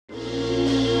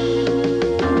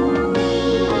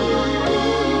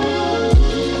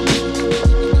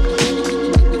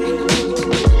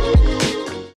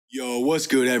What's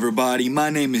good, everybody?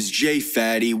 My name is Jay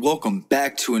Fatty. Welcome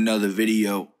back to another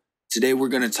video. Today we're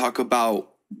going to talk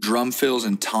about drum fills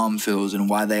and tom fills and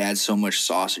why they add so much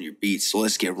sauce in your beats. So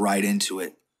let's get right into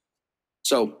it.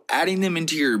 So adding them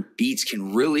into your beats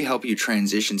can really help you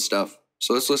transition stuff.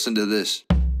 So let's listen to this.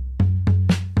 All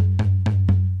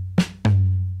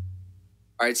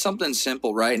right, something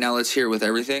simple, right? Now let's hear it with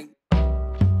everything.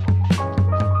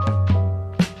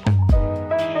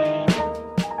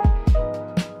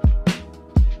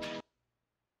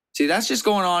 See, that's just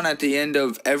going on at the end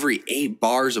of every 8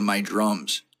 bars of my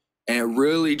drums. And it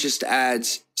really just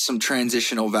adds some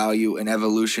transitional value and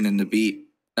evolution in the beat.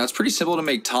 Now, it's pretty simple to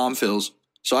make tom fills.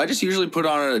 So I just usually put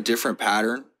on a different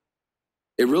pattern.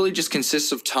 It really just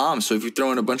consists of toms. So if you're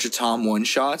throwing a bunch of tom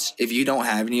one-shots, if you don't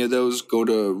have any of those, go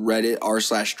to Reddit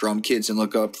r/drum kits and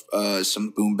look up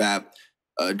some boom bap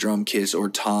drum kits or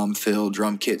tom fill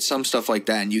drum kits, some stuff like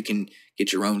that. And you can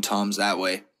get your own toms that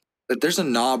way. But there's a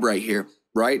knob right here.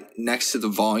 Right next to the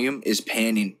volume is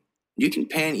panning. You can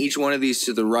pan each one of these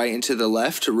to the right and to the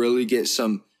left to really get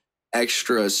some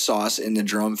extra sauce in the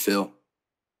drum fill.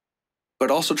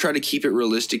 But also try to keep it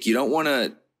realistic. You don't want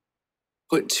to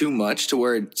put too much to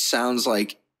where it sounds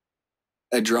like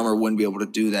a drummer wouldn't be able to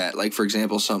do that. Like, for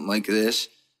example, something like this,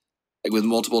 like with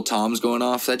multiple toms going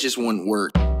off, that just wouldn't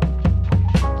work.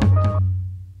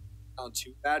 Not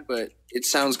too bad, but it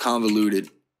sounds convoluted.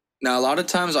 Now, a lot of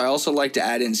times I also like to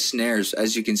add in snares,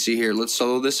 as you can see here. Let's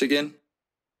solo this again.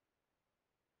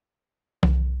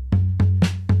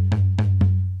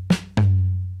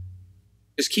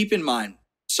 Just keep in mind,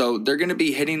 so they're going to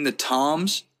be hitting the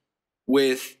toms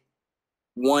with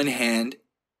one hand,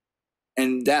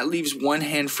 and that leaves one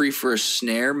hand free for a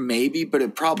snare, maybe, but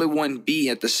it probably wouldn't be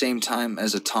at the same time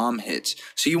as a tom hits.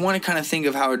 So you want to kind of think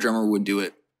of how a drummer would do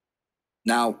it.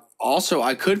 Now, also,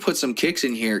 I could put some kicks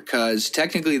in here because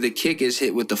technically the kick is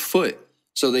hit with the foot.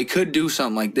 So they could do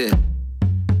something like this.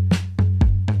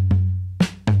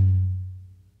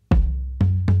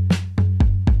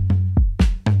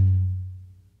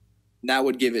 That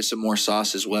would give it some more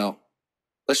sauce as well.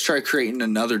 Let's try creating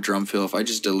another drum fill if I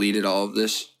just deleted all of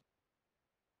this.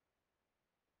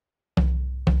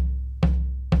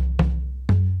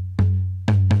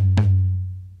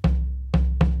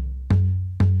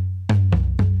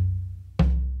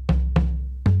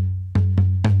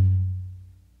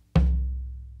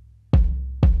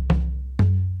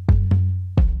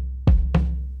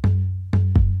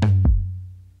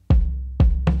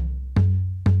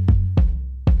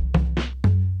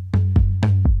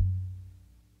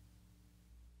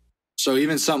 So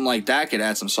even something like that could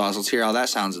add some sauce. Let's hear how that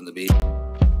sounds in the beat.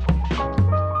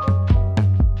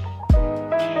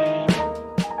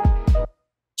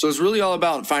 So it's really all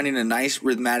about finding a nice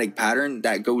rhythmic pattern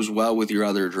that goes well with your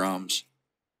other drums.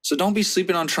 So don't be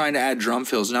sleeping on trying to add drum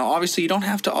fills. Now, obviously, you don't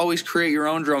have to always create your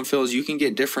own drum fills. You can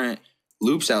get different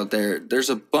loops out there.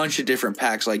 There's a bunch of different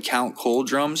packs, like Count Cold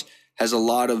Drums has a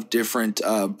lot of different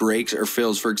breaks or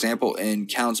fills. For example, in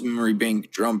Count's Memory Bank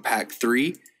Drum Pack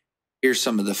 3, here's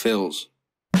some of the fills.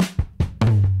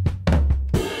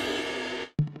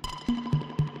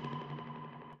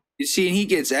 You see, and he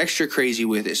gets extra crazy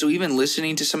with it. So even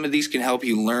listening to some of these can help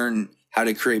you learn how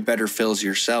to create better fills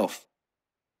yourself.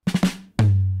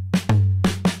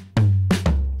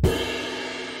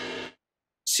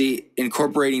 See,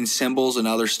 incorporating cymbals and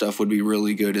other stuff would be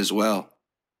really good as well.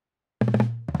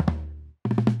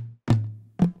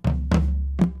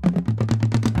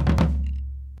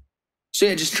 So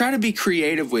yeah, just try to be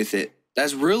creative with it.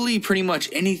 That's really pretty much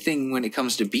anything when it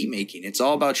comes to beat making. It's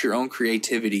all about your own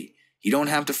creativity. You don't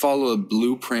have to follow a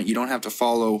blueprint. You don't have to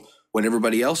follow what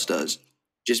everybody else does.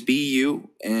 Just be you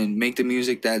and make the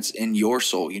music that's in your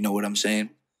soul. You know what I'm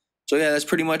saying? So yeah, that's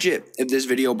pretty much it. If this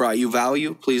video brought you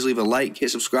value, please leave a like,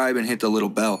 hit subscribe, and hit the little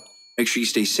bell. Make sure you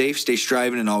stay safe, stay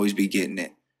striving, and always be getting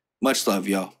it. Much love,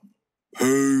 y'all.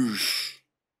 Peace.